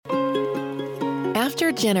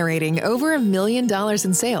After generating over $1 million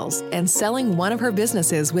in sales and selling one of her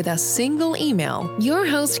businesses with a single email, your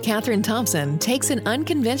host, Katherine Thompson, takes an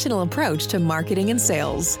unconventional approach to marketing and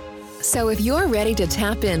sales. So if you're ready to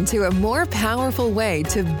tap into a more powerful way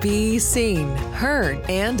to be seen, heard,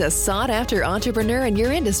 and a sought-after entrepreneur in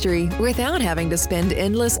your industry without having to spend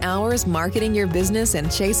endless hours marketing your business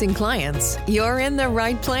and chasing clients, you're in the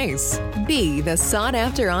right place. Be the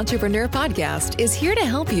Sought-After Entrepreneur podcast is here to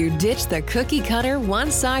help you ditch the cookie-cutter,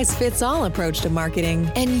 one-size-fits-all approach to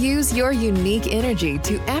marketing and use your unique energy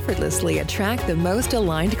to effortlessly attract the most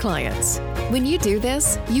aligned clients. When you do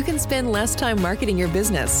this, you can spend less time marketing your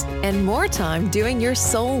business and more time doing your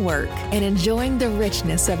soul work and enjoying the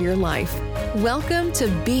richness of your life. Welcome to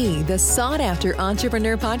Be the Sought After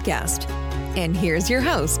Entrepreneur podcast. And here's your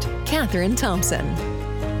host, Katherine Thompson.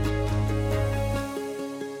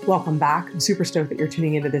 Welcome back. I'm super stoked that you're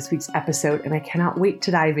tuning into this week's episode, and I cannot wait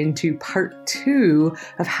to dive into part 2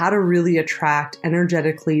 of how to really attract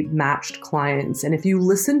energetically matched clients. And if you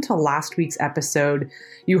listened to last week's episode,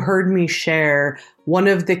 you heard me share one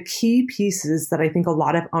of the key pieces that I think a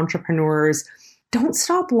lot of entrepreneurs don't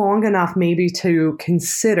stop long enough maybe to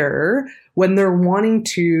consider when they're wanting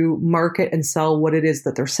to market and sell what it is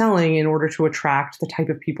that they're selling in order to attract the type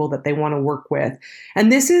of people that they want to work with.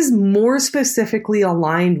 And this is more specifically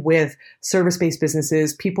aligned with service-based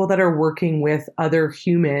businesses, people that are working with other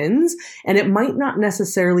humans, and it might not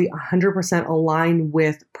necessarily 100% align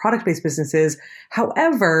with product-based businesses.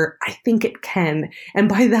 However, I think it can. And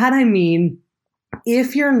by that, I mean,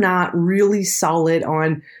 if you're not really solid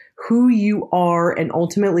on who you are and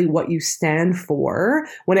ultimately what you stand for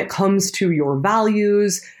when it comes to your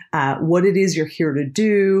values, what it is you're here to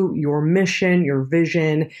do, your mission, your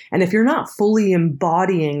vision. And if you're not fully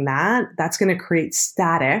embodying that, that's going to create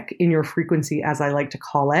static in your frequency, as I like to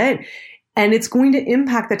call it. And it's going to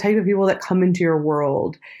impact the type of people that come into your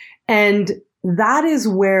world. And that is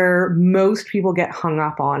where most people get hung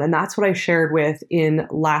up on. And that's what I shared with in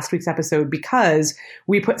last week's episode, because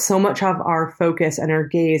we put so much of our focus and our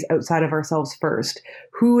gaze outside of ourselves first.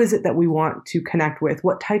 Who is it that we want to connect with?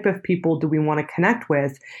 What type of people do we want to connect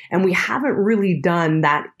with? And we haven't really done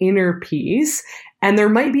that inner piece. And there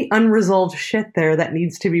might be unresolved shit there that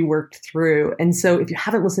needs to be worked through. And so if you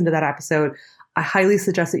haven't listened to that episode, I highly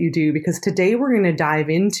suggest that you do, because today we're going to dive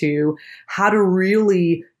into how to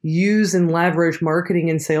really use and leverage marketing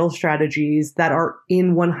and sales strategies that are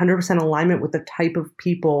in 100% alignment with the type of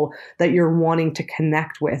people that you're wanting to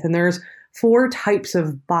connect with. And there's 4 types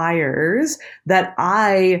of buyers that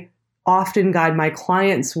I often guide my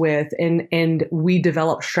clients with, and we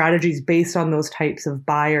develop strategies based on those types of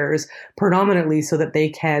buyers predominantly so that they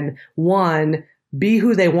can, 1, be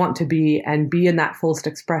who they want to be and be in that fullest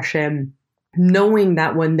expression, knowing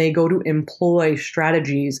that when they go to employ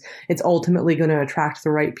strategies, it's ultimately going to attract the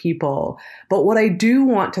right people. But what I do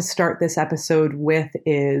want to start this episode with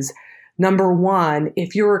is, number 1,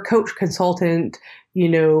 if you're a coach, consultant,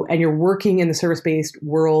 and you're working in the service-based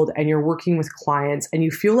world and you're working with clients and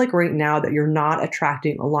you feel like right now that you're not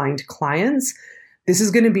attracting aligned clients, this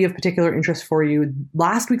is going to be of particular interest for you.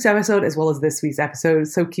 Last week's episode as well as this week's episode,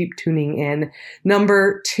 so keep tuning in.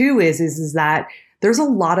 Number 2 is that there's a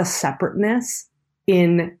lot of separateness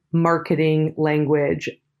in marketing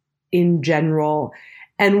language in general.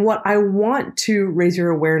 And what I want to raise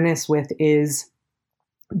your awareness with is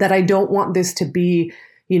that I don't want this to be,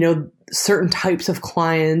 certain types of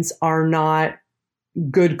clients are not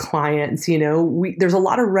good clients. There's a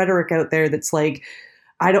lot of rhetoric out there that's like,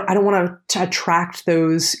 I don't want to attract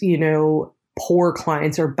those, poor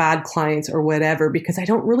clients or bad clients or whatever, because I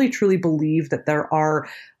don't really truly believe that there are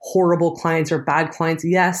horrible clients or bad clients.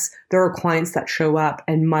 Yes, there are clients that show up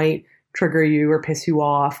and might trigger you or piss you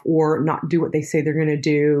off or not do what they say they're going to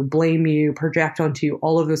do, blame you, project onto you,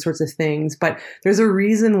 all of those sorts of things. But there's a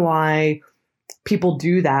reason why people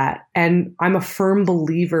do that. And I'm a firm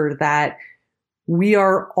believer that we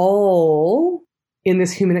are all in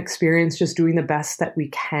this human experience just doing the best that we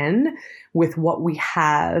can with what we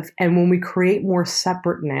have. And when we create more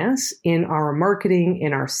separateness in our marketing,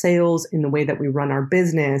 in our sales, in the way that we run our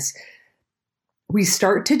business, we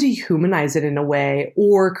start to dehumanize it in a way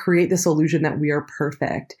or create this illusion that we are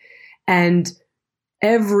perfect. And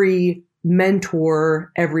every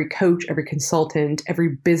mentor, every coach, every consultant, every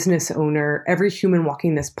business owner, every human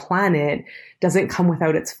walking this planet doesn't come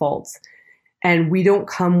without its faults. And we don't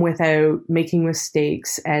come without making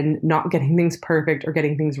mistakes and not getting things perfect or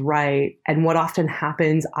getting things right. And what often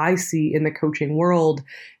happens, I see in the coaching world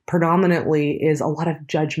predominantly, is a lot of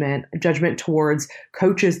judgment towards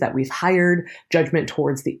coaches that we've hired, judgment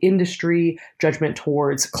towards the industry, judgment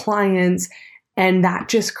towards clients. And that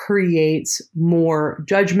just creates more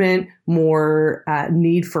judgment, more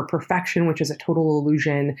need for perfection, which is a total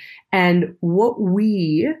illusion. And what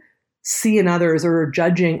we see in others or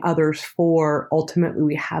judging others for, ultimately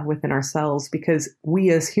we have within ourselves, because we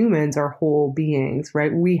as humans are whole beings,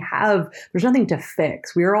 right? There's nothing to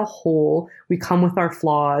fix. We are all whole. We come with our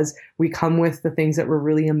flaws. We come with the things that we're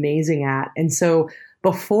really amazing at. And so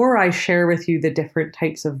before I share with you the different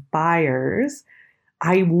types of buyers,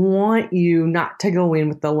 I want you not to go in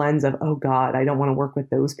with the lens of, oh God, I don't want to work with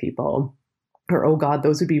those people, or, oh God,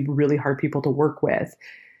 those would be really hard people to work with.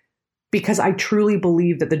 Because I truly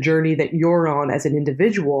believe that the journey that you're on as an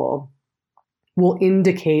individual will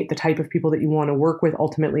indicate the type of people that you want to work with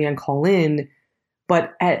ultimately and call in.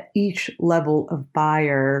 But at each level of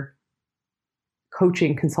buyer,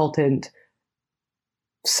 coaching, consultant,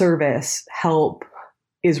 service, help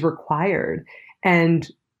is required. And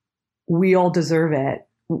we all deserve it,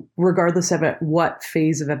 regardless of at what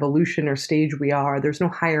phase of evolution or stage we are. There's no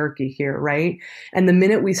hierarchy here, right? And the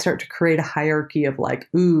minute we start to create a hierarchy of like,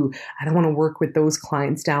 ooh, I don't want to work with those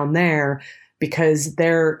clients down there because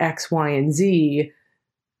they're X, Y, and Z,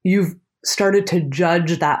 you've started to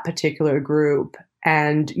judge that particular group,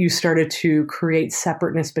 and you started to create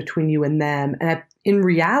separateness between you and them. And in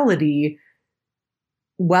reality,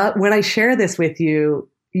 well, when I share this with you,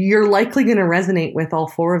 you're likely going to resonate with all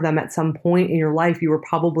four of them at some point in your life. You were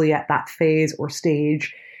probably at that phase or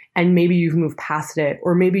stage, and maybe you've moved past it,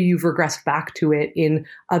 or maybe you've regressed back to it in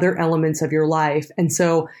other elements of your life. And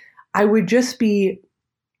so I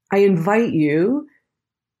invite you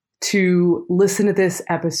to listen to this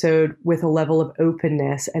episode with a level of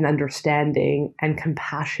openness and understanding and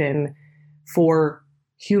compassion for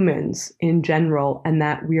humans in general, and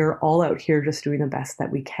that we are all out here just doing the best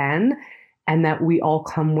that we can. And that we all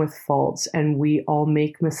come with faults and we all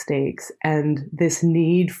make mistakes. And this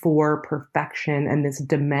need for perfection and this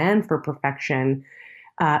demand for perfection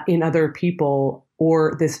in other people,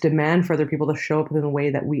 or this demand for other people to show up in the way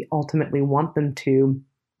that we ultimately want them to,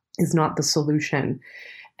 is not the solution.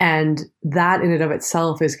 And that in and of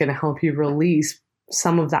itself is going to help you release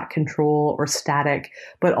some of that control or static,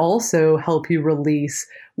 but also help you release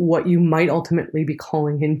what you might ultimately be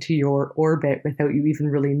calling into your orbit without you even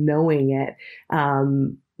really knowing it,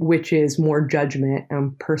 which is more judgment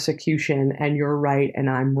and persecution, and you're right and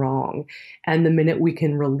I'm wrong. And the minute we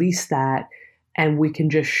can release that and we can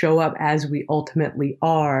just show up as we ultimately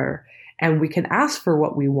are, and we can ask for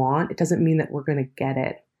what we want, it doesn't mean that we're going to get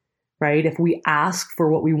it. Right? If we ask for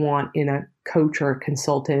what we want in a coach or a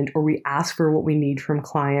consultant, or we ask for what we need from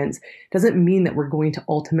clients, doesn't mean that we're going to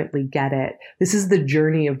ultimately get it. This is the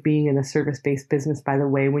journey of being in a service-based business, by the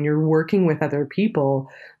way. When you're working with other people,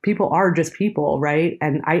 people are just people, right?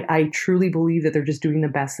 And I truly believe that they're just doing the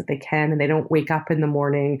best that they can, and they don't wake up in the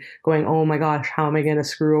morning going, oh my gosh, how am I going to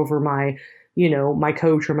screw over my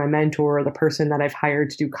coach or my mentor or the person that I've hired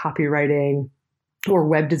to do copywriting or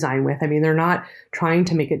web design with. I mean, they're not trying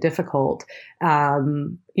to make it difficult. There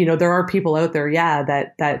are people out there,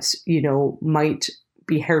 that might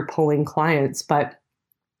be hair pulling clients, but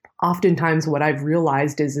oftentimes what I've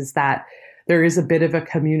realized is that there is a bit of a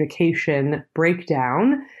communication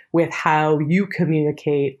breakdown with how you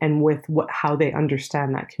communicate and with how they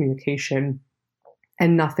understand that communication,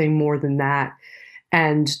 and nothing more than that.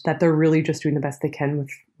 And that they're really just doing the best they can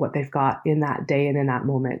with what they've got in that day and in that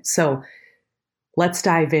moment. So let's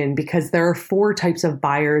dive in, because there are 4 types of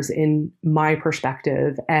buyers in my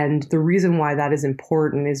perspective. And the reason why that is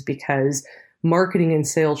important is because marketing and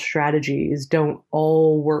sales strategies don't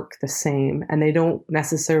all work the same, and they don't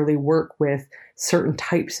necessarily work with certain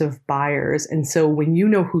types of buyers. And so when you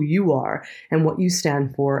know who you are and what you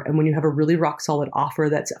stand for, and when you have a really rock solid offer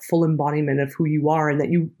that's a full embodiment of who you are and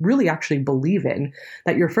that you really actually believe in,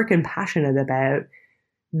 that you're freaking passionate about,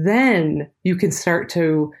 then you can start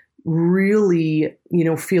to really,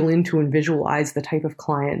 feel into and visualize the type of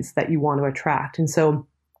clients that you want to attract. And so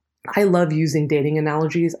I love using dating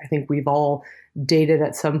analogies. I think we've all dated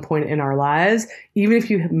at some point in our lives. Even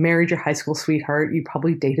if you married your high school sweetheart, you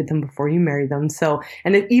probably dated them before you married them. So,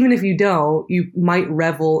 and even if you don't, you might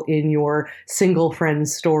revel in your single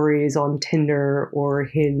friends stories on Tinder or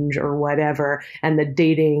Hinge or whatever, and the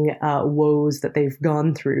dating woes that they've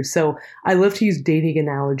gone through. So I love to use dating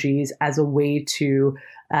analogies as a way to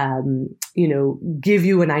give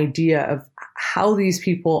you an idea of how these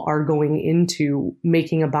people are going into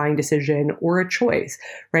making a buying decision or a choice,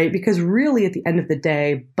 right? Because really at the end of the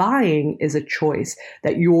day, buying is a choice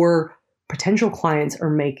that your potential clients are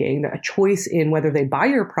making, a choice in whether they buy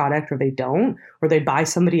your product or they don't, or they buy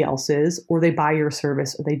somebody else's, or they buy your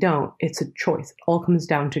service or they don't. It's a choice. It all comes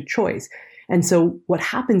down to choice. And so what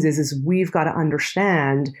happens is we've got to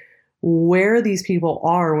understand where these people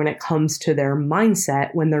are when it comes to their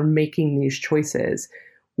mindset when they're making these choices.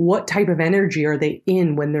 What type of energy are they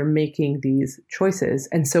in when they're making these choices?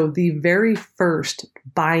 And so the very first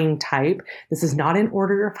buying type, this is not in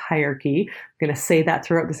order of hierarchy. I'm going to say that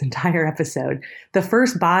throughout this entire episode. The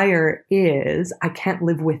first buyer is, I can't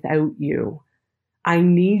live without you. I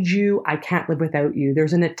need you. I can't live without you.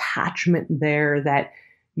 There's an attachment there that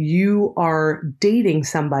you are dating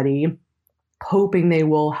somebody hoping they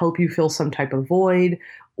will help you fill some type of void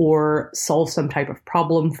or solve some type of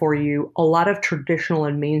problem for you. A lot of traditional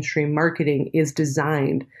and mainstream marketing is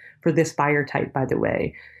designed for this buyer type, by the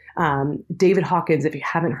way. David Hawkins, if you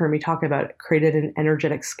haven't heard me talk about it, created an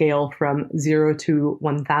energetic scale from 0 to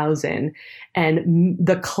 1,000. And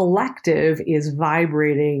the collective is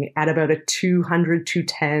vibrating at about a 200,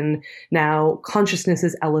 210. Now, consciousness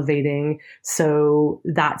is elevating, so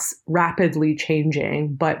that's rapidly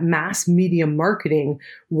changing. But mass media marketing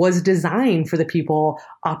was designed for the people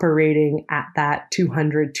operating at that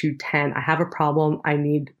 200, 210. I have a problem. I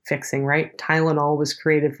need fixing, right? Tylenol was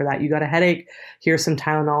created for that. You got a headache. Here's some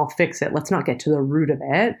Tylenol. Fix it. Let's not get to the root of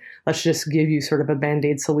it. Let's just give you sort of a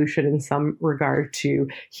Band-Aid solution in some regard to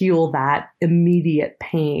heal that immediate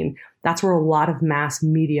pain. That's where a lot of mass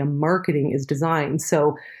media marketing is designed.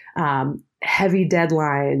 So heavy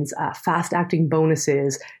deadlines, fast acting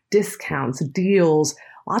bonuses, discounts, deals,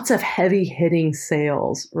 lots of heavy hitting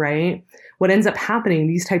sales, right? What ends up happening,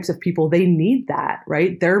 these types of people, they need that,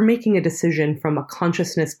 right? They're making a decision from a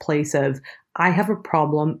consciousness place of, I have a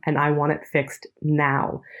problem and I want it fixed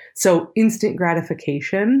now. So instant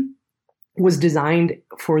gratification was designed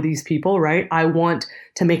for these people, right? I want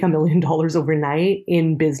to make $1 million overnight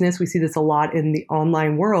in business. We see this a lot in the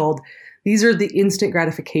online world. These are the instant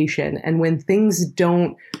gratification. And when things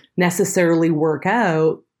don't necessarily work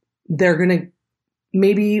out, they're going to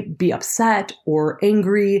maybe be upset or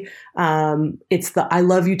angry. It's the, I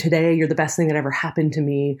love you today. You're the best thing that ever happened to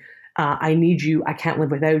me. I need you. I can't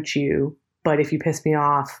live without you. But if you piss me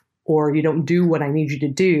off or you don't do what I need you to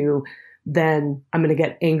do, then I'm going to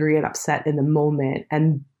get angry and upset in the moment.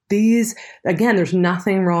 And these, again, there's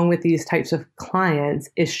nothing wrong with these types of clients.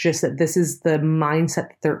 It's just that this is the mindset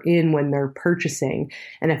that they're in when they're purchasing.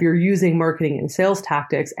 And if you're using marketing and sales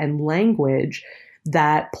tactics and language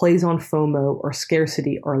that plays on FOMO or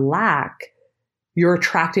scarcity or lack, you're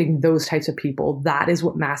attracting those types of people. That is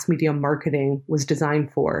what mass media marketing was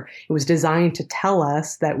designed for. It was designed to tell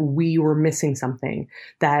us that we were missing something,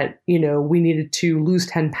 that, you know, we needed to lose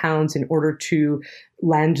 10 pounds in order to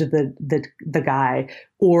land the guy,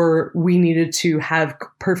 or we needed to have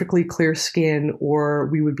perfectly clear skin, or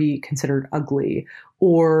we would be considered ugly,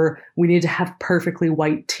 or we needed to have perfectly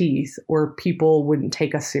white teeth, or people wouldn't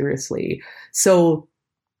take us seriously. So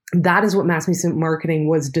that is what mass media marketing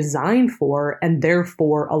was designed for. And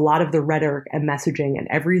therefore, a lot of the rhetoric and messaging and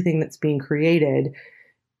everything that's being created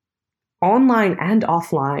online and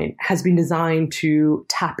offline has been designed to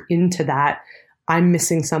tap into that. I'm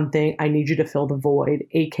missing something. I need you to fill the void,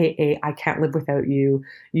 AKA I can't live without you.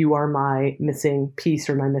 You are my missing piece,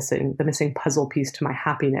 or the missing puzzle piece to my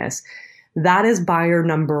happiness. That is buyer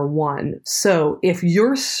number one. So if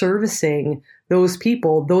you're servicing those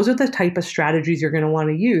people, those are the type of strategies you're going to want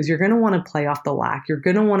to use. You're going to want to play off the lack. You're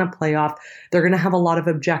going to want to play off, they're going to have a lot of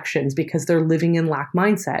objections because they're living in lack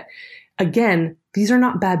mindset. Again, these are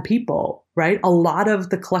not bad people, right? A lot of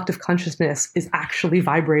the collective consciousness is actually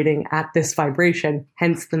vibrating at this vibration,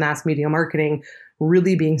 hence the mass media marketing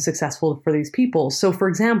really being successful for these people. So for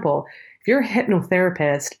example, if you're a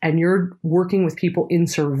hypnotherapist and you're working with people in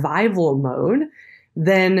survival mode,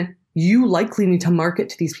 then you likely need to market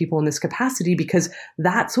to these people in this capacity, because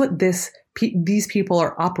that's what these people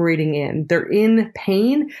are operating in. They're in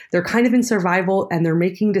pain, they're kind of in survival, and they're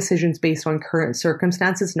making decisions based on current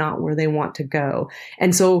circumstances, not where they want to go.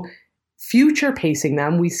 And so future pacing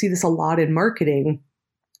them, we see this a lot in marketing,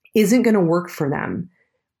 isn't going to work for them.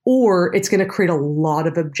 Or it's going to create a lot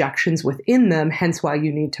of objections within them, hence why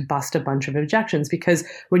you need to bust a bunch of objections. Because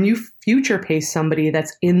when you future pace somebody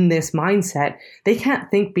that's in this mindset, they can't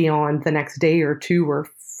think beyond the next day or 2 or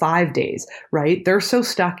 5 days, right? They're so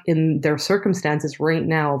stuck in their circumstances right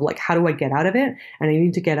now of like, how do I get out of it? And I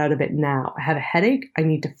need to get out of it now. I have a headache. I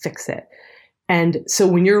need to fix it. And so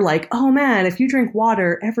when you're like, oh man, if you drink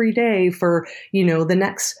water every day for, the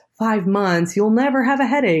next 5 months, you'll never have a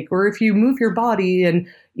headache. Or if you move your body and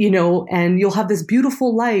you'll have this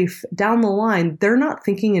beautiful life down the line, they're not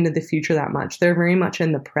thinking into the future that much. They're very much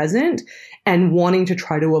in the present and wanting to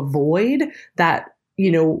try to avoid that,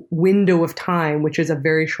 window of time, which is a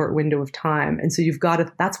very short window of time. And so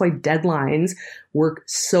that's why deadlines work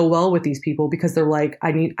so well with these people, because they're like,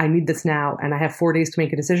 I need this now, and I have 4 days to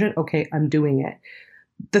make a decision. Okay, I'm doing it.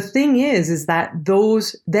 The thing is that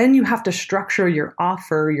then you have to structure your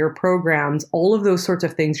offer, your programs, all of those sorts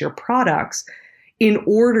of things, your products, in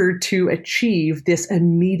order to achieve this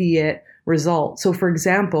immediate result. So for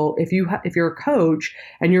example, if you're a coach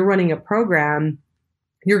and you're running a program,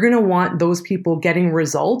 you're going to want those people getting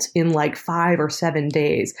results in like 5 or 7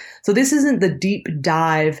 days. So this isn't the deep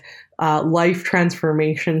dive life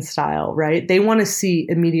transformation style, right? They want to see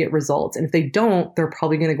immediate results. And if they don't, they're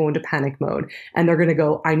probably going to go into panic mode, and they're going to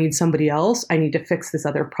go, I need somebody else. I need to fix this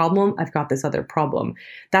other problem. I've got this other problem.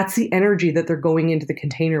 That's the energy that they're going into the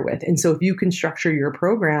container with. And so if you can structure your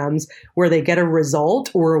programs where they get a result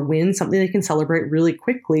or a win, something they can celebrate really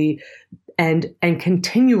quickly, and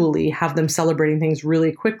continually have them celebrating things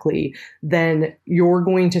really quickly, then you're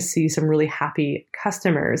going to see some really happy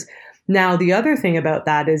customers. Now, the other thing about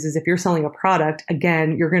that is if you're selling a product,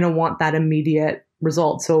 again, you're going to want that immediate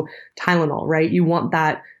result. So Tylenol, right? You want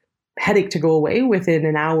that headache to go away within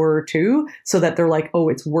an hour or two, so that they're like, oh,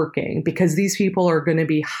 it's working, because these people are going to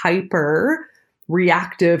be hyper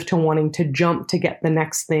reactive to wanting to jump to get the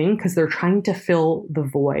next thing, because they're trying to fill the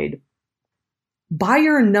void.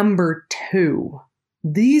 Buyer number 2,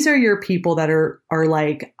 these are your people that are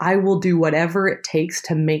like, I will do whatever it takes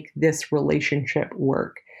to make this relationship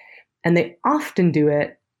work. And they often do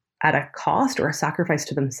it at a cost or a sacrifice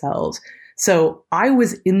to themselves. So I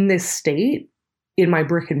was in this state in my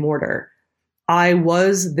brick and mortar. I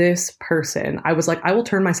was this person. I was like, I will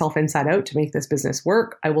turn myself inside out to make this business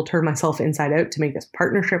work. I will turn myself inside out to make this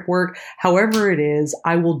partnership work. However it is,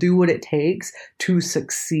 I will do what it takes to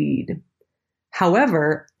succeed.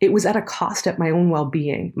 However, it was at a cost at my own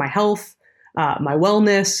well-being, my health, my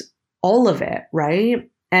wellness, all of it, right?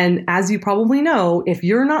 And as you probably know, if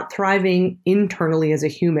you're not thriving internally as a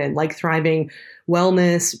human, like thriving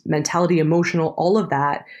wellness, mentality, emotional, all of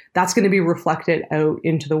that, that's going to be reflected out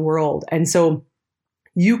into the world. And so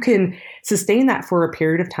you can sustain that for a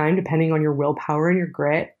period of time, depending on your willpower and your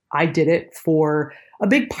grit. I did it for a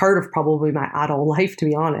big part of probably my adult life, to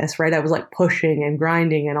be honest, right? I was like pushing and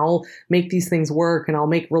grinding, and I'll make these things work, and I'll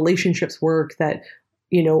make relationships work that,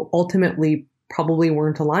 ultimately probably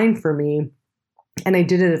weren't aligned for me. And I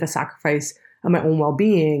did it at a sacrifice of my own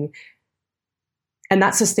well-being. And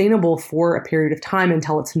that's sustainable for a period of time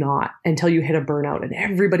until it's not, until you hit a burnout, and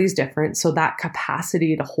everybody's different. So that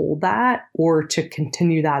capacity to hold that or to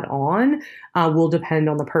continue that on will depend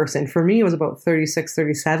on the person. For me, it was about 36,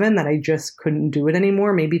 37 that I just couldn't do it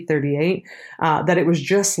anymore, maybe 38, that it was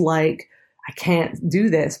just like, I can't do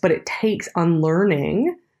this. But it takes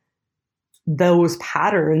unlearning those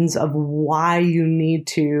patterns of why you need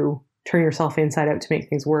to turn yourself inside out to make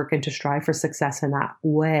things work and to strive for success in that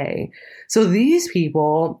way. So these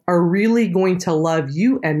people are really going to love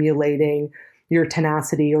you emulating your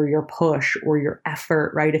tenacity or your push or your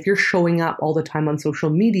effort, right? If you're showing up all the time on social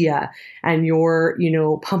media and you're,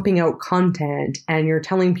 pumping out content and you're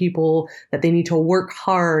telling people that they need to work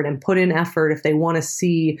hard and put in effort if they want to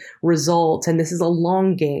see results. And this is a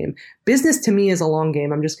long game. Business to me is a long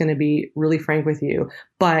game. I'm just going to be really frank with you.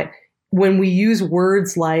 But when we use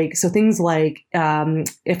words things like,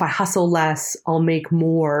 if I hustle less, I'll make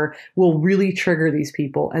more, will really trigger these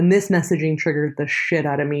people. And this messaging triggered the shit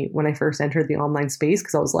out of me when I first entered the online space,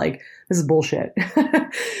 because I was like, this is bullshit.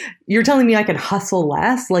 You're telling me I can hustle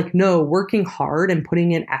less? Like, no, working hard and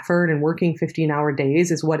putting in effort and working 15-hour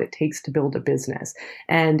days is what it takes to build a business.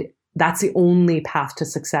 And that's the only path to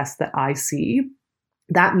success that I see.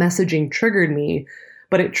 That messaging triggered me.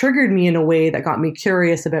 But it triggered me in a way that got me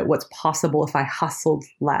curious about what's possible if I hustled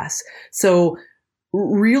less. So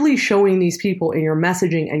really showing these people in your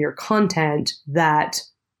messaging and your content that,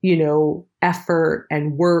 effort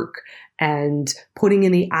and work and putting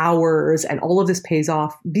in the hours and all of this pays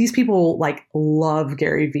off. These people love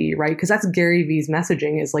Gary Vee, right? Because that's Gary Vee's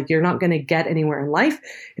messaging, is like, you're not going to get anywhere in life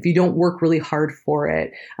if you don't work really hard for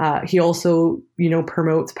it. He also,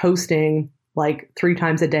 promotes posting 3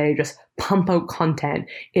 times a day, just pump out content.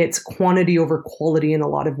 It's quantity over quality in a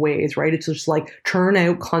lot of ways, right? It's just churn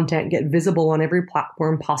out content, get visible on every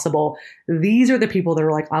platform possible. These are the people that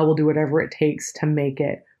are like, I will do whatever it takes to make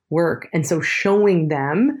it work. And so showing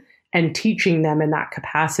them and teaching them in that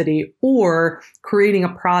capacity, or creating a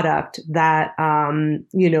product that,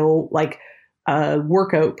 a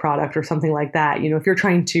workout product or something like that. If you're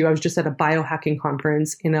trying to, I was just at a biohacking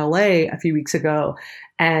conference in LA a few weeks ago.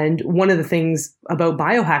 And one of the things about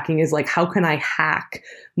biohacking is how can I hack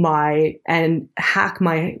my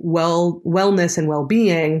wellness and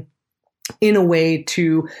well-being in a way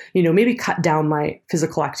to, maybe cut down my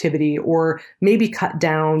physical activity, or maybe cut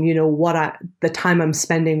down, the time I'm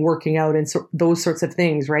spending working out and those sorts of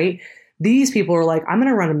things, right? These people are like, I'm going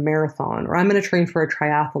to run a marathon, or I'm going to train for a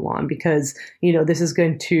triathlon because, this is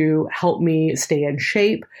going to help me stay in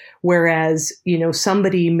shape. Whereas,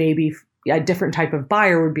 somebody, maybe a different type of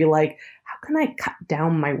buyer, would be like, how can I cut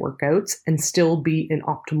down my workouts and still be in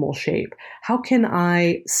optimal shape? How can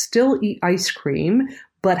I still eat ice cream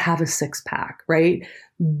but have a six pack, right?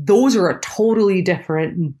 Those are a totally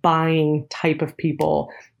different buying type of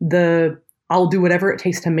people. I'll do whatever it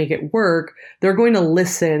takes to make it work. They're going to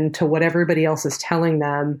listen to what everybody else is telling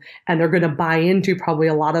them, and they're going to buy into probably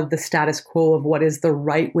a lot of the status quo of what is the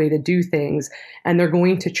right way to do things. And they're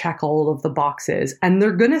going to check all of the boxes, and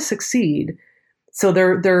they're going to succeed. So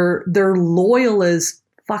they're loyal as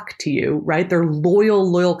fuck to you, right? They're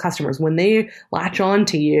loyal customers. When they latch on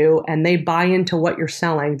to you and they buy into what you're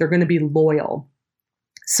selling, they're going to be loyal.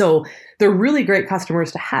 So they're really great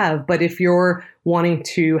customers to have. But if you're wanting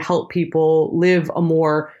to help people live a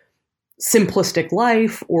more simplistic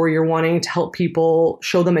life, or you're wanting to help people,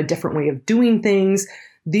 show them a different way of doing things,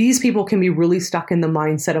 these people can be really stuck in the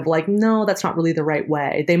mindset of like, no, that's not really the right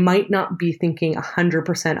way. They might not be thinking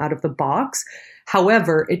 100% out of the box.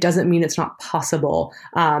 However, it doesn't mean it's not possible.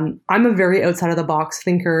 I'm a very outside of the box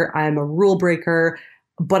thinker. I'm a rule breaker,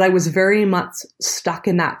 but I was very much stuck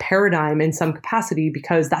in that paradigm in some capacity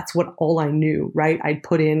because that's all I knew, right? I'd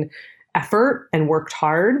put in effort and worked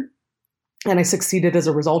hard, and I succeeded as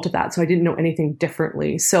a result of that. So I didn't know anything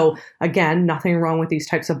differently. So again, nothing wrong with these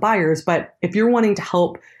types of buyers, but if you're wanting to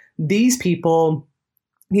help these people,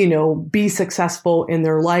 be successful in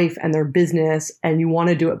their life and their business, and you want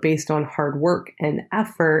to do it based on hard work and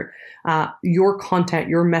effort, your content,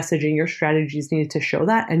 your messaging, your strategies need to show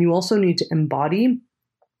that. And you also need to embody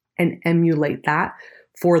and emulate that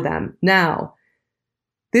for them. Now,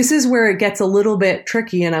 this is where it gets a little bit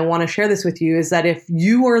tricky, and I want to share this with you, is that if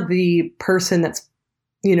you are the person that's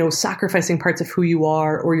sacrificing parts of who you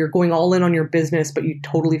are, or you're going all in on your business, but you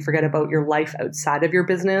totally forget about your life outside of your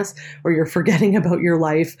business, or you're forgetting about your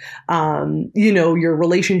life, your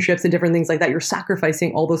relationships and different things like that. You're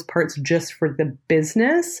sacrificing all those parts just for the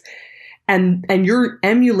business. And you're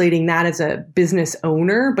emulating that as a business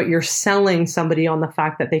owner, but you're selling somebody on the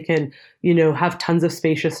fact that they can, have tons of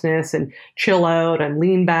spaciousness and chill out and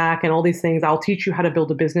lean back and all these things. I'll teach you how to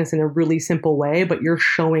build a business in a really simple way, but you're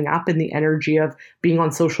showing up in the energy of being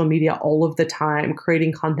on social media all of the time,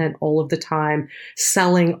 creating content all of the time,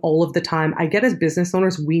 selling all of the time. I get, as business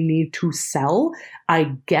owners, we need to sell.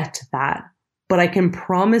 I get that. But I can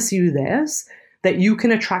promise you this, that you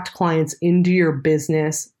can attract clients into your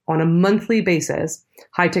business on a monthly basis,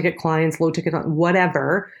 high ticket clients, low ticket,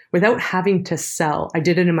 whatever, without having to sell. I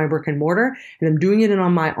did it in my brick and mortar, and I'm doing it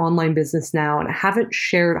on my online business now. And I haven't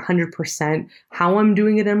shared 100% how I'm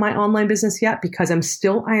doing it in my online business yet, because I'm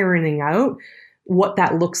still ironing out what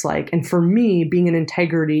that looks like. And for me, being in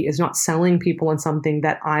integrity is not selling people on something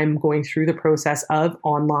that I'm going through the process of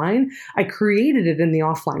online. I created it in the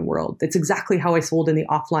offline world. It's exactly how I sold in the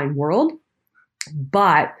offline world,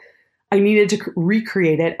 but I needed to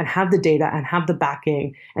recreate it and have the data and have the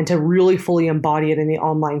backing and to really fully embody it in the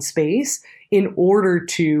online space in order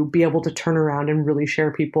to be able to turn around and really share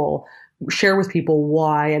with people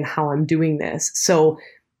why and how I'm doing this. So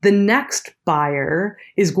the next buyer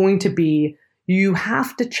is going to be, you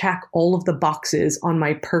have to check all of the boxes on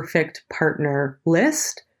my perfect partner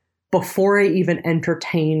list before I even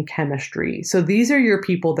entertain chemistry. So these are your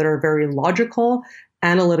people that are very logical,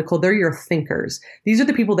 analytical. They're your thinkers. These are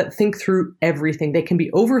the people that think through everything. They can be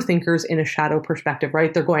overthinkers in a shadow perspective,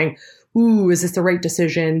 right? They're going, ooh, is this the right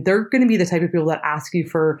decision? They're going to be the type of people that ask you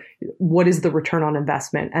for what is the return on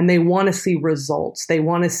investment. And they want to see results. They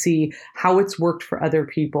want to see how it's worked for other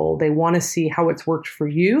people. They want to see how it's worked for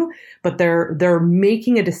you, but they're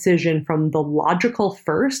making a decision from the logical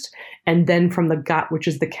first and then from the gut, which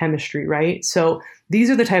is the chemistry, right? So these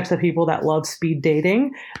are the types of people that love speed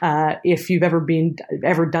dating. If you've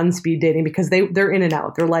ever done speed dating, because they're in and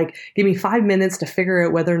out. They're like, give me 5 minutes to figure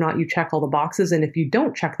out whether or not you check all the boxes. And if you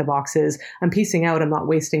don't check the boxes, I'm piecing out. I'm not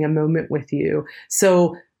wasting a moment with you.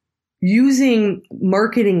 So using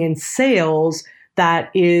marketing and sales that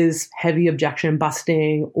is heavy objection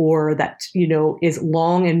busting, or that, is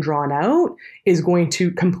long and drawn out, is going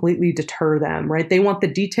to completely deter them, right? They want the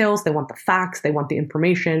details, they want the facts, they want the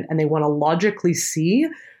information, and they want to logically see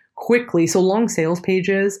quickly. So long sales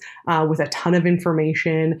pages with a ton of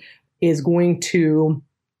information is going to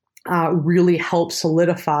really help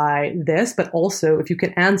solidify this. But also, if you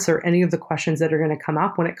can answer any of the questions that are going to come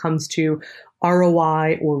up when it comes to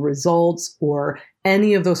ROI or results or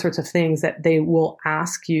any of those sorts of things that they will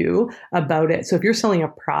ask you about it. So if you're selling a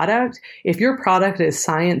product, if your product is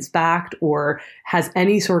science backed or has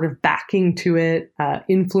any sort of backing to it,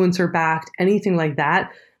 influencer backed, anything like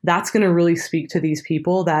that, that's going to really speak to these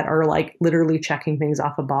people that are like literally checking things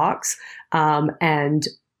off a box, and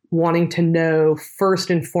wanting to know first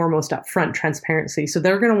and foremost upfront transparency. So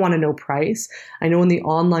they're going to want to know price. I know in the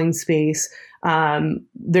online space,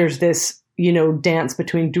 there's this, dance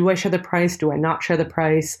between, do I share the price? Do I not share the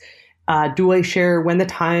price? Do I share when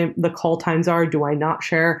the call times are? Do I not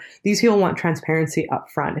share? These people want transparency up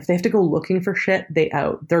front. If they have to go looking for shit,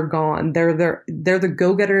 they're gone. They're the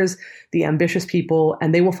go-getters, the ambitious people,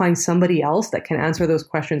 and they will find somebody else that can answer those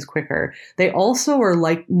questions quicker. They also are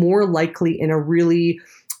more likely in a really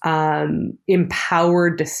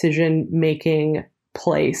empowered decision-making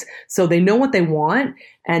place. So they know what they want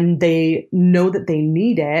and they know that they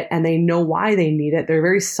need it and they know why they need it. They're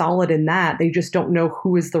very solid in that. They just don't know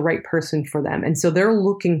who is the right person for them. And so they're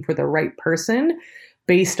looking for the right person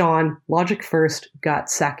based on logic first, gut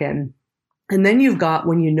second. And then you've got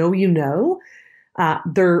when you know,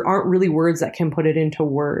 there aren't really words that can put it into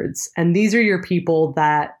words. And these are your people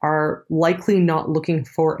that are likely not looking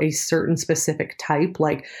for a certain specific type.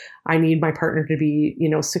 Like, I need my partner to be,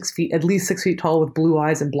 at least 6 feet tall with blue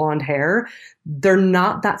eyes and blonde hair. They're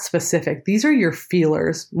not that specific. These are your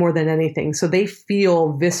feelers more than anything. So they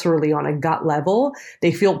feel viscerally on a gut level.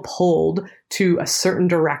 They feel pulled to a certain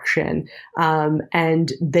direction.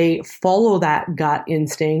 And they follow that gut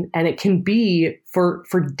instinct. And it can be for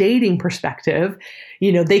dating perspective,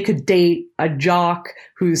 they could date a jock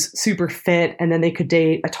who's super fit, and then they could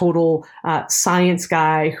date a total science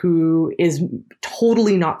guy who is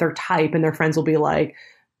totally not their type, and their friends will be like,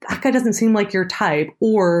 that guy doesn't seem like your type.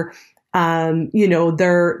 Or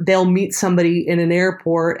they'll meet somebody in an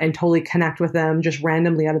airport and totally connect with them just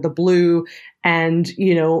randomly out of the blue and,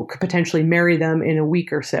 could potentially marry them in a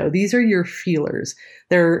week or so. These are your feelers.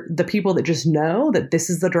 They're the people that just know that this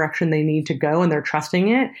is the direction they need to go and they're trusting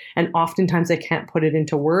it. And oftentimes they can't put it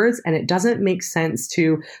into words and it doesn't make sense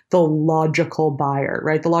to the logical buyer,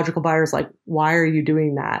 right? The logical buyer is like, why are you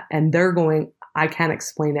doing that? And they're going, I can't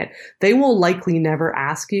explain it. They will likely never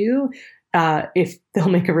ask you if they'll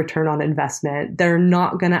make a return on investment. They're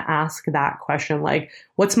not going to ask that question like,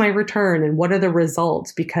 what's my return and what are the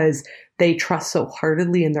results? Because they trust so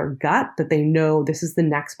heartedly in their gut that they know this is the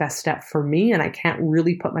next best step for me and I can't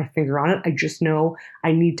really put my finger on it. I just know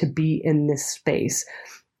I need to be in this space.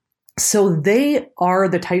 So they are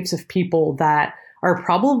the types of people that are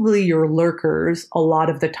probably your lurkers a lot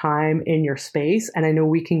of the time in your space. And I know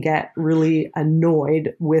we can get really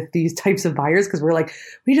annoyed with these types of buyers because we're like,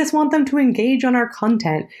 we just want them to engage on our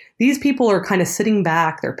content. These people are kind of sitting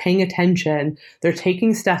back, they're paying attention, they're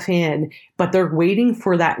taking stuff in, but they're waiting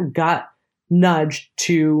for that gut nudge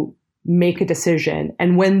to make a decision.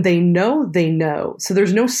 And when they know, they know. So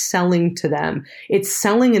there's no selling to them. It's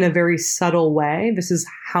selling in a very subtle way. This is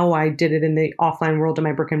how I did it in the offline world in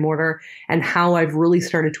my brick and mortar and how I've really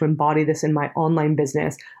started to embody this in my online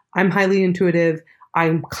business. I'm highly intuitive.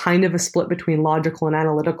 I'm kind of a split between logical and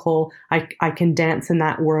analytical. I can dance in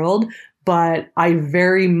that world, but I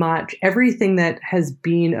very much, everything that has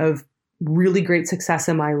been of really great success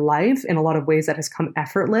in my life in a lot of ways that has come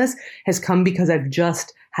effortless has come because I've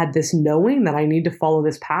just had this knowing that I need to follow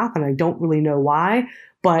this path and I don't really know why,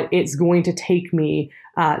 but it's going to take me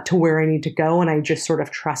to where I need to go. And I just sort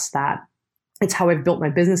of trust that. It's how I've built my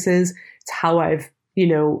businesses. It's how I've,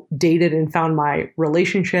 dated and found my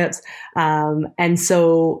relationships. And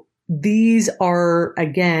so these are,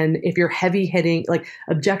 again, if you're heavy hitting, like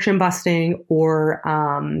objection busting or,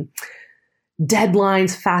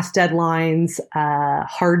 deadlines, fast deadlines,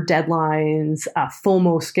 hard deadlines,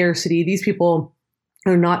 FOMO, scarcity. These people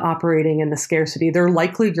are not operating in the scarcity. They're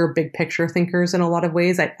likely your big picture thinkers in a lot of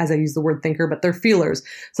ways, as I use the word thinker, but they're feelers.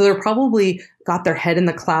 So they're probably got their head in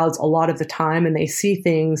the clouds a lot of the time and they see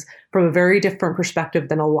things from a very different perspective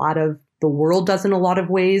than a lot of the world does in a lot of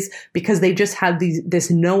ways because they just have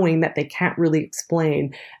this knowing that they can't really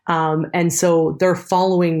explain. And so they're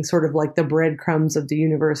following sort of like the breadcrumbs of the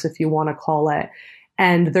universe, if you want to call it.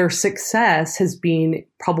 And their success has been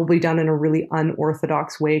probably done in a really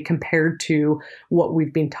unorthodox way compared to what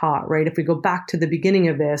we've been taught, right? If we go back to the beginning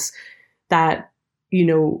of this, that,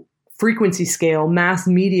 frequency scale, mass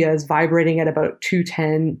media is vibrating at about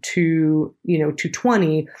 210 to,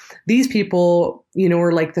 220. These people,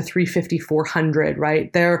 are like the 350, 400,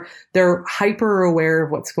 right? They're hyper aware of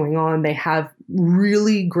what's going on. They have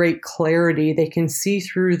really great clarity. They can see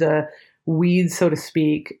through the weeds, so to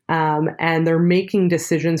speak, and they're making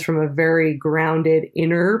decisions from a very grounded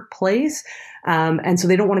inner place. And so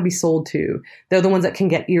they don't want to be sold to. They're the ones that can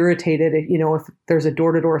get irritated if, if there's a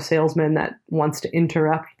door-to-door salesman that wants to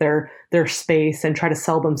interrupt their space and try to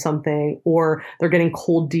sell them something, or they're getting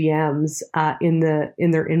cold DMs in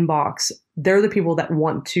their inbox. They're the people that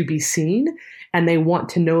want to be seen, and they want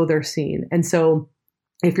to know they're seen. And so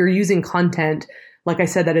if you're using content, like I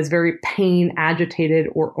said, that is very pain agitated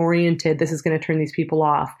or oriented, this is going to turn these people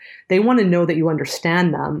off. They want to know that you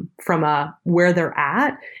understand them from where they're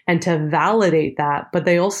at and to validate that. But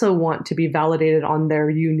they also want to be validated on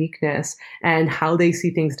their uniqueness and how they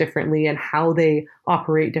see things differently and how they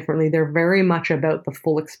operate differently. They're very much about the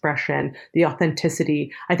full expression, the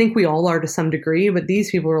authenticity. I think we all are to some degree, but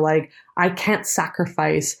these people are like, I can't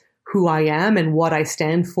sacrifice who I am and what I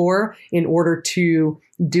stand for in order to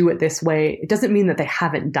do it this way. It doesn't mean that they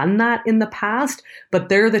haven't done that in the past, but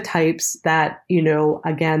they're the types that,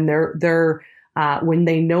 again, they're when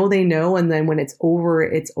they know, and then when it's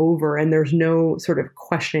over, and there's no sort of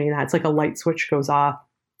questioning that. It's like a light switch goes off,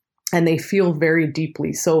 and they feel very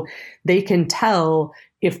deeply. So they can tell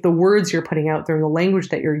if the words you're putting out there and the language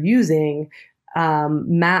that you're using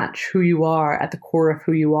match who you are at the core of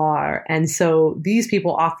who you are. And so these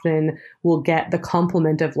people often will get the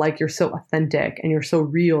compliment of like, you're so authentic and you're so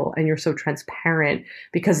real and you're so transparent,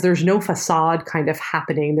 because there's no facade kind of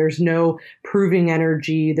happening. There's no proving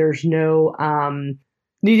energy. There's no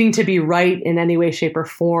needing to be right in any way, shape, or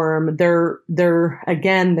form. They're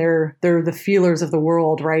the feelers of the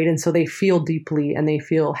world, right? And so they feel deeply and they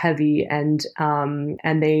feel heavy, and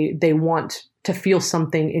they want to feel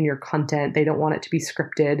something in your content. They don't want it to be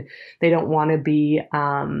scripted. They don't want to be,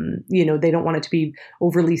 they don't want it to be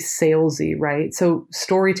overly salesy, right? So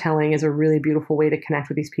storytelling is a really beautiful way to connect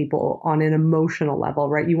with these people on an emotional level,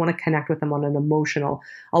 right? You want to connect with them on an emotional.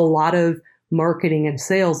 A lot of marketing and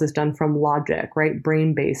sales is done from logic, right?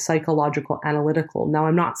 Brain-based, psychological, analytical. Now,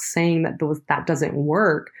 I'm not saying that doesn't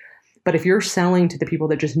work, but if you're selling to the people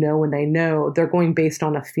that just know when they know, they're going based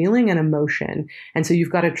on a feeling and emotion. And so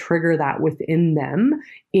you've got to trigger that within them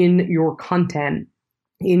in your content,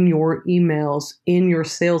 in your emails, in your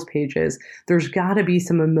sales pages. There's got to be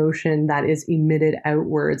some emotion that is emitted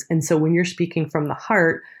outwards. And so when you're speaking from the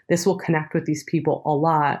heart, this will connect with these people a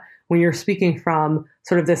lot. When you're speaking from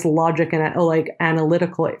sort of this logic and like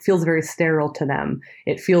analytical, it feels very sterile to them.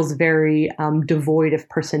 It feels very devoid of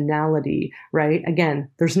personality, right? Again,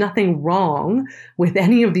 there's nothing wrong with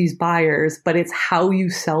any of these buyers, but it's how you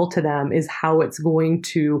sell to them is how it's going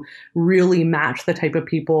to really match the type of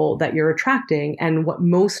people that you're attracting. And what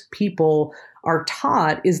most people are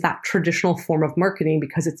taught is that traditional form of marketing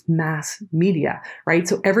because it's mass media, right?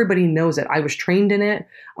 So everybody knows it. I was trained in it.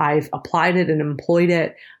 I've applied it and employed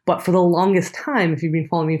it. But for the longest time, if you've been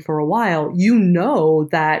following me for a while, you know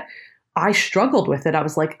that I struggled with it. I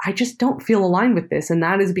was like, I just don't feel aligned with this. And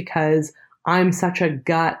that is because I'm such a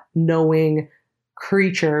gut knowing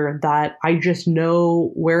creature that I just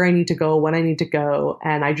know where I need to go, when I need to go,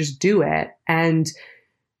 and I just do it. And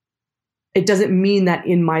it doesn't mean that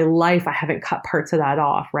in my life, I haven't cut parts of that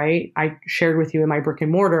off, right? I shared with you in my brick and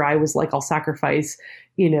mortar, I was like, I'll sacrifice,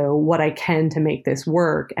 what I can to make this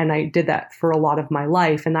work. And I did that for a lot of my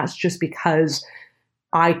life. And that's just because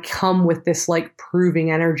I come with this like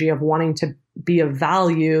proving energy of wanting to be of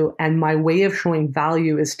value. And my way of showing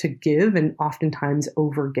value is to give and oftentimes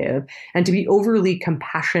overgive, and to be overly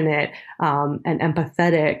compassionate and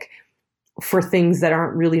empathetic for things that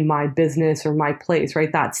aren't really my business or my place,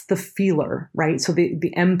 right? That's the feeler, right? So the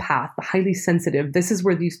empath, the highly sensitive, this is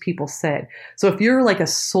where these people sit. So if you're like a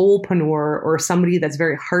soulpreneur or somebody that's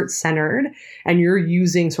very heart-centered and you're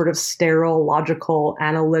using sort of sterile, logical,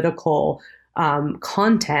 analytical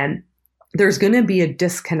content, there's going to be a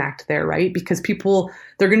disconnect there, right? Because people,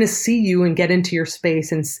 they're going to see you and get into your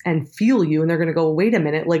space and feel you. And they're going to go, wait a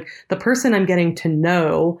minute, like the person I'm getting to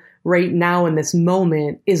know right now in this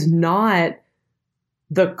moment is not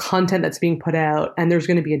the content that's being put out. And there's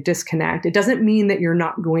going to be a disconnect. It doesn't mean that you're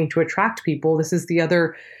not going to attract people. This is the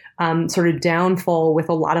other sort of downfall with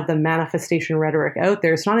a lot of the manifestation rhetoric out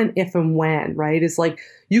there. It's not an if and when, right? It's like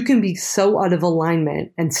you can be so out of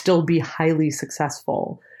alignment and still be highly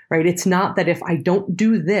successful, right? It's not that if I don't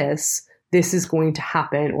do this, this is going to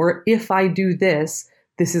happen. Or if I do this,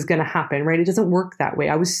 this is going to happen, right? It doesn't work that way.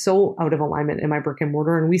 I was so out of alignment in my brick and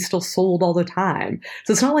mortar, and we still sold all the time.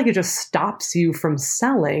 So it's not like it just stops you from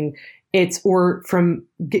selling. Or from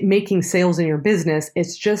making sales in your business.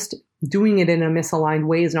 It's just doing it in a misaligned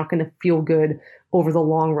way is not going to feel good over the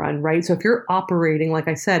long run, right? So if you're operating, like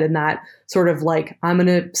I said, in that sort of like, I'm going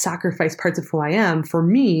to sacrifice parts of who I am, for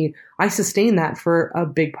me, I sustained that for a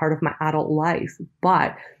big part of my adult life,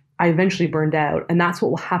 but I eventually burned out. And that's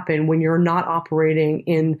what will happen when you're not operating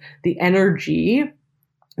in the energy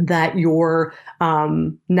that you're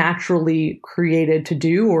naturally created to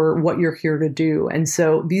do or what you're here to do. And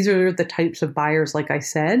so these are the types of buyers, like I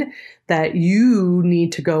said, that you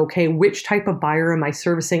need to go, okay, which type of buyer am I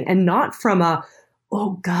servicing? And not from a,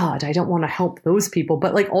 oh God, I don't want to help those people,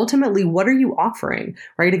 but like ultimately, what are you offering,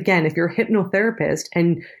 right? Again, if you're a hypnotherapist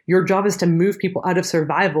and your job is to move people out of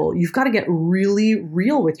survival, you've got to get really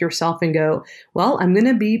real with yourself and go, well, I'm going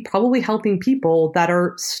to be probably helping people that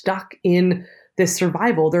are stuck in this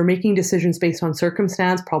survival. They're making decisions based on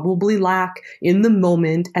circumstance, probably lack in the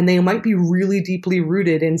moment, and they might be really deeply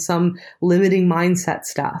rooted in some limiting mindset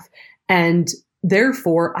stuff. And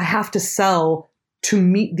therefore, I have to sell to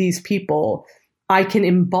meet these people. I can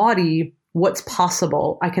embody what's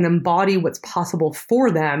possible. I can embody what's possible for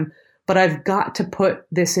them, but I've got to put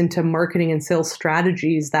this into marketing and sales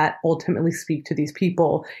strategies that ultimately speak to these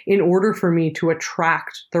people in order for me to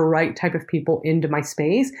attract the right type of people into my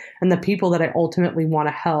space and the people that I ultimately want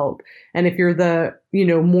to help. And if you're the,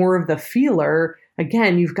 more of the feeler,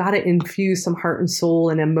 again, you've got to infuse some heart and soul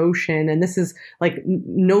and emotion. And this is like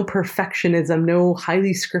no perfectionism, no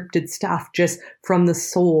highly scripted stuff, just from the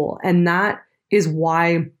soul. And that is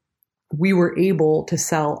why we were able to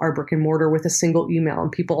sell our brick and mortar with a single email.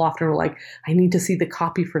 And people often are like, I need to see the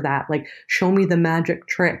copy for that. Like, show me the magic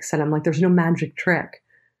tricks. And I'm like, there's no magic trick.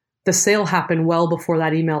 The sale happened well before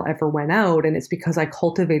that email ever went out. And it's because I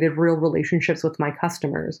cultivated real relationships with my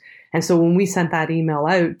customers. And so when we sent that email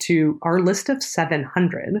out to our list of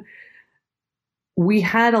 700, we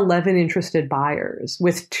had 11 interested buyers,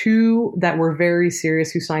 with 2 that were very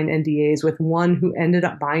serious who signed NDAs, with 1 who ended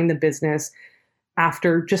up buying the business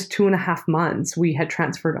after just 2.5 months. We had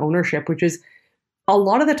transferred ownership, which is a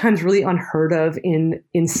lot of the times really unheard of in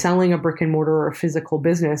selling a brick and mortar or a physical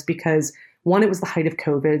business, because 1, it was the height of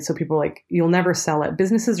COVID. So people are like, you'll never sell it.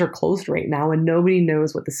 Businesses are closed right now and nobody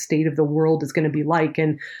knows what the state of the world is going to be like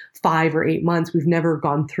in 5 or 8 months. We've never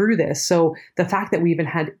gone through this. So the fact that we even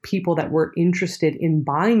had people that were interested in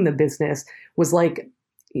buying the business was like,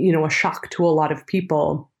 a shock to a lot of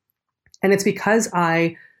people. And it's because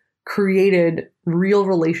I created real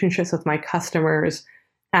relationships with my customers,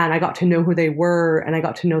 and I got to know who they were, and I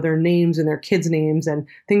got to know their names and their kids' names and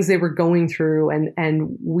things they were going through.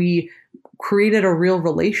 And we created a real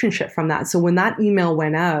relationship from that. So when that email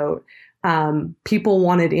went out, people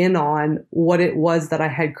wanted in on what it was that I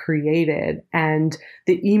had created. And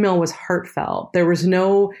the email was heartfelt. There was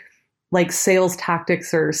no like sales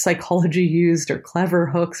tactics or psychology used or clever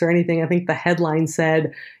hooks or anything. I think the headline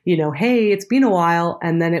said, hey, it's been a while.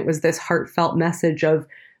 And then it was this heartfelt message of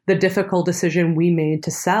the difficult decision we made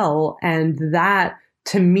to sell. And that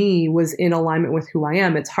to me was in alignment with who I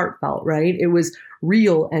am. It's heartfelt, right? It was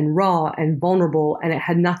real and raw and vulnerable. And it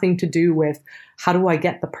had nothing to do with how do I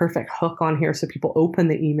get the perfect hook on here so people open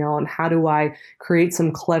the email, and how do I create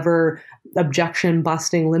some clever objection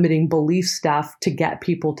busting, limiting belief stuff to get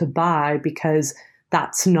people to buy, because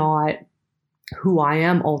that's not who I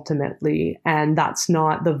am ultimately. And that's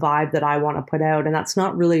not the vibe that I want to put out. And that's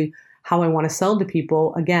not really how I want to sell to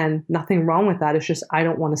people. Again, nothing wrong with that. It's just, I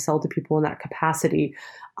don't want to sell to people in that capacity.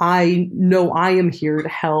 I know I am here to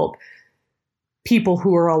help people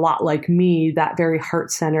who are a lot like me, that very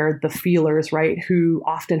heart-centered, the feelers, right? Who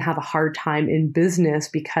often have a hard time in business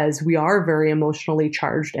because we are very emotionally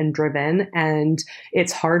charged and driven. And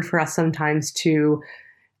it's hard for us sometimes to,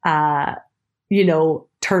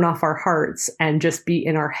 turn off our hearts and just be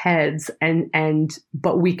in our heads,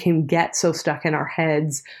 but we can get so stuck in our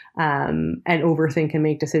heads and overthink and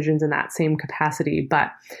make decisions in that same capacity.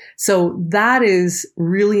 But so that is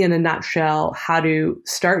really in a nutshell how to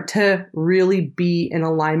start to really be in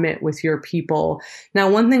alignment with your people. Now,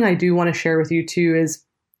 one thing I do want to share with you too is,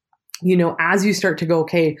 as you start to go,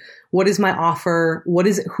 okay, what is my offer?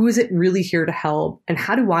 Who is it really here to help? And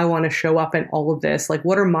how do I want to show up in all of this? Like,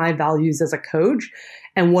 what are my values as a coach?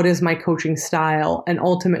 And what is my coaching style? And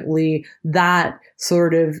ultimately, that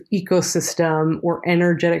sort of ecosystem or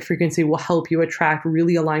energetic frequency will help you attract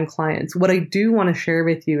really aligned clients. What I do want to share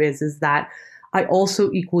with you is that I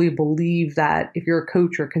also equally believe that if you're a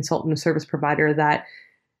coach or a consultant or service provider, that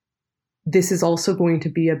this is also going to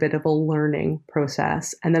be a bit of a learning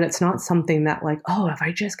process. And then it's not something that like, oh, if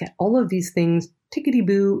I just get all of these things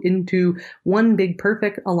tickety-boo into one big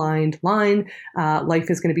perfect aligned line,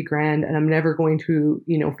 life is going to be grand and I'm never going to,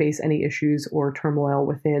 face any issues or turmoil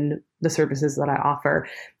within the services that I offer.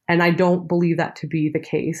 And I don't believe that to be the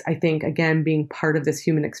case. I think, again, being part of this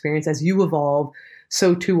human experience, as you evolve,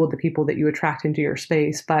 so too will the people that you attract into your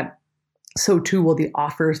space, but so too will the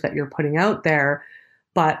offers that you're putting out there.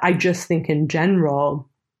 But I just think in general,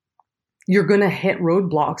 you're going to hit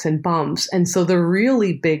roadblocks and bumps. And so the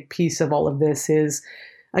really big piece of all of this is,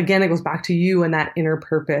 again, it goes back to you and that inner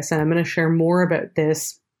purpose. And I'm going to share more about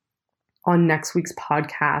this on next week's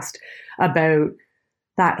podcast about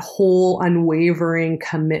that whole unwavering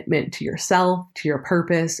commitment to yourself, to your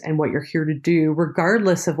purpose, and what you're here to do,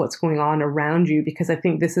 regardless of what's going on around you. Because I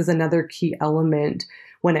think this is another key element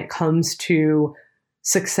when it comes to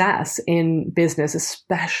success in business,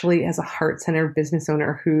 especially as a heart-centered business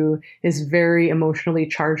owner who is very emotionally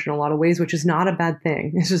charged in a lot of ways, which is not a bad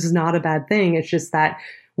thing. It's just not a bad thing. It's just that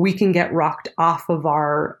we can get rocked off of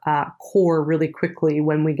our core really quickly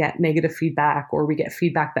when we get negative feedback, or we get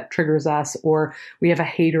feedback that triggers us, or we have a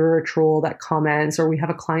hater or a troll that comments, or we have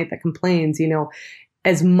a client that complains. You know,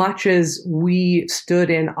 as much as we stood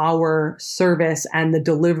in our service and the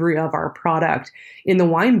delivery of our product in the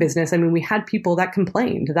wine business, I mean, we had people that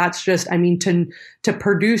complained. That's just, I mean, to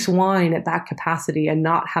produce wine at that capacity and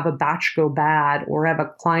not have a batch go bad, or have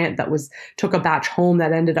a client that took a batch home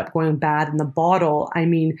that ended up going bad in the bottle. I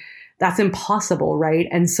mean, that's impossible, right?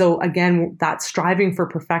 And so again, that striving for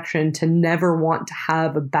perfection, to never want to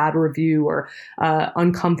have a bad review or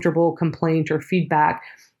uncomfortable complaint or feedback,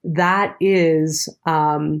 that is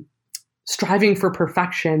striving for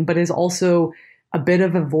perfection, but is also a bit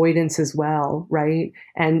of avoidance as well, right?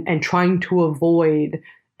 And trying to avoid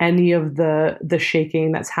any of the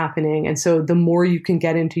shaking that's happening. And so the more you can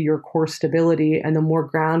get into your core stability and the more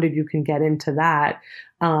grounded you can get into that,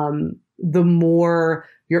 the more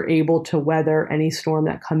you're able to weather any storm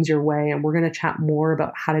that comes your way. And we're going to chat more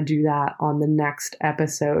about how to do that on the next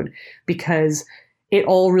episode, because it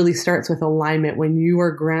all really starts with alignment. When you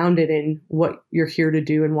are grounded in what you're here to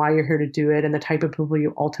do and why you're here to do it and the type of people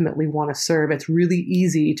you ultimately want to serve, it's really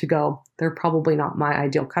easy to go, they're probably not my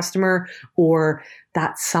ideal customer, or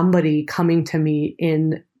that's somebody coming to me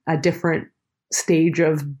in a different stage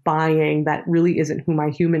of buying that really isn't who my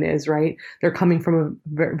human is, right? They're coming from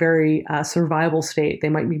a very survival state. They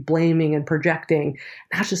might be blaming and projecting.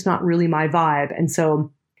 That's just not really my vibe. And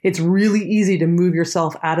so it's really easy to move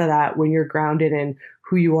yourself out of that when you're grounded in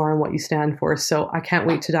who you are and what you stand for. So I can't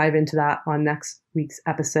wait to dive into that on next week's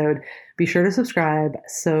episode. Be sure to subscribe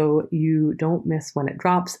so you don't miss when it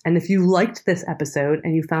drops. And if you liked this episode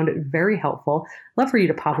and you found it very helpful, I'd love for you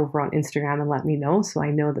to pop over on Instagram and let me know, so I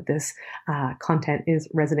know that this content is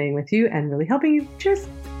resonating with you and really helping you. Cheers.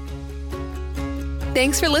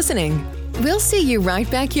 Thanks for listening. We'll see you right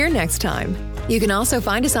back here next time. You can also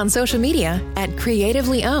find us on social media at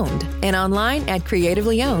Creatively Owned and online at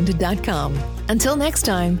creativellyowned.com. Until next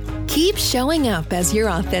time, keep showing up as your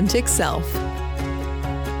authentic self.